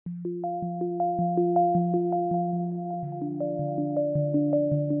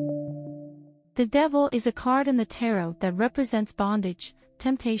The Devil is a card in the tarot that represents bondage,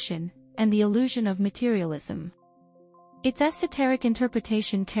 temptation, and the illusion of materialism. Its esoteric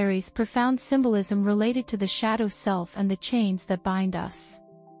interpretation carries profound symbolism related to the shadow self and the chains that bind us.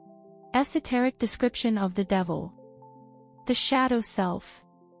 Esoteric description of the Devil. The shadow self.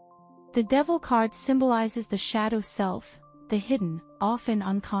 The Devil card symbolizes the shadow self, the hidden, often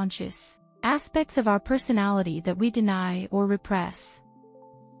unconscious, aspects of our personality that we deny or repress.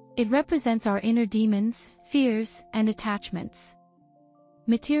 It represents our inner demons, fears, and attachments.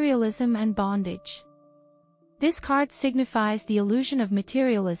 Materialism and bondage. This card signifies the illusion of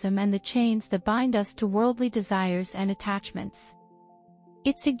materialism and the chains that bind us to worldly desires and attachments.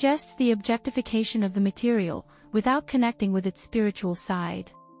 It suggests the objectification of the material, without connecting with its spiritual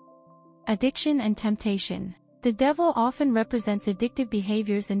side. Addiction and temptation. The Devil often represents addictive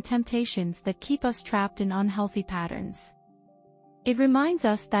behaviors and temptations that keep us trapped in unhealthy patterns. It reminds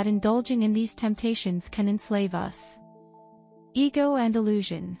us that indulging in these temptations can enslave us. Ego and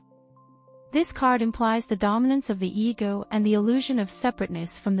illusion. This card implies the dominance of the ego and the illusion of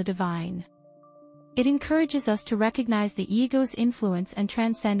separateness from the divine. It encourages us to recognize the ego's influence and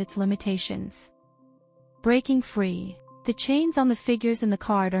transcend its limitations. Breaking free. The chains on the figures in the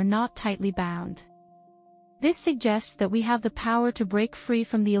card are not tightly bound. This suggests that we have the power to break free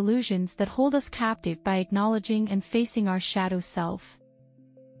from the illusions that hold us captive by acknowledging and facing our shadow self.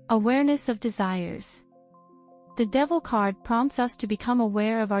 Awareness of desires. The Devil card prompts us to become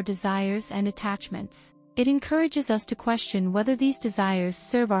aware of our desires and attachments. It encourages us to question whether these desires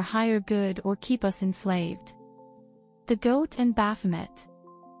serve our higher good or keep us enslaved. The Goat and Baphomet.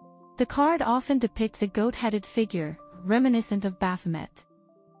 The card often depicts a goat-headed figure, reminiscent of Baphomet.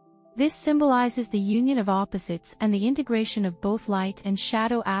 This symbolizes the union of opposites and the integration of both light and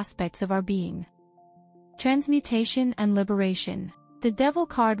shadow aspects of our being. Transmutation and liberation. The Devil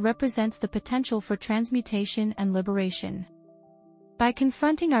card represents the potential for transmutation and liberation. By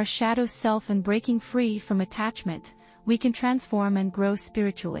confronting our shadow self and breaking free from attachment, we can transform and grow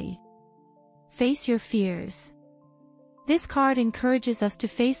spiritually. Face your fears. This card encourages us to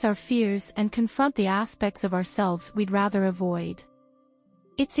face our fears and confront the aspects of ourselves we'd rather avoid.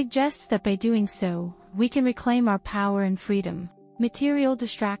 It suggests that by doing so, we can reclaim our power and freedom. Material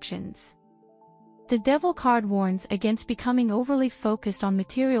distractions. The Devil card warns against becoming overly focused on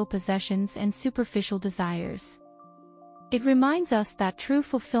material possessions and superficial desires. It reminds us that true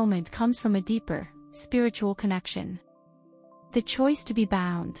fulfillment comes from a deeper, spiritual connection. The choice to be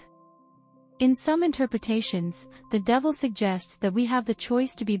bound. In some interpretations, the Devil suggests that we have the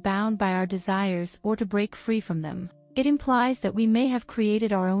choice to be bound by our desires or to break free from them. It implies that we may have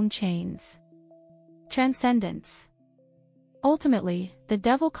created our own chains. Transcendence. Ultimately, the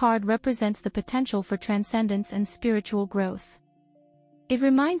Devil card represents the potential for transcendence and spiritual growth. It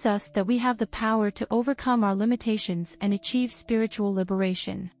reminds us that we have the power to overcome our limitations and achieve spiritual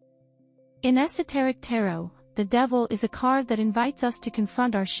liberation. In Esoteric Tarot, the Devil is a card that invites us to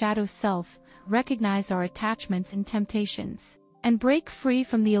confront our shadow self, recognize our attachments and temptations, and break free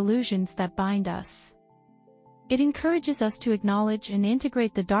from the illusions that bind us. It encourages us to acknowledge and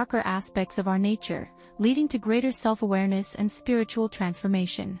integrate the darker aspects of our nature, leading to greater self-awareness and spiritual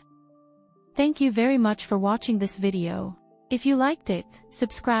transformation. Thank you very much for watching this video. If you liked it,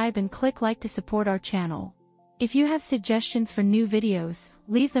 subscribe and click like to support our channel. If you have suggestions for new videos,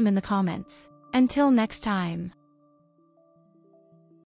 leave them in the comments. Until next time.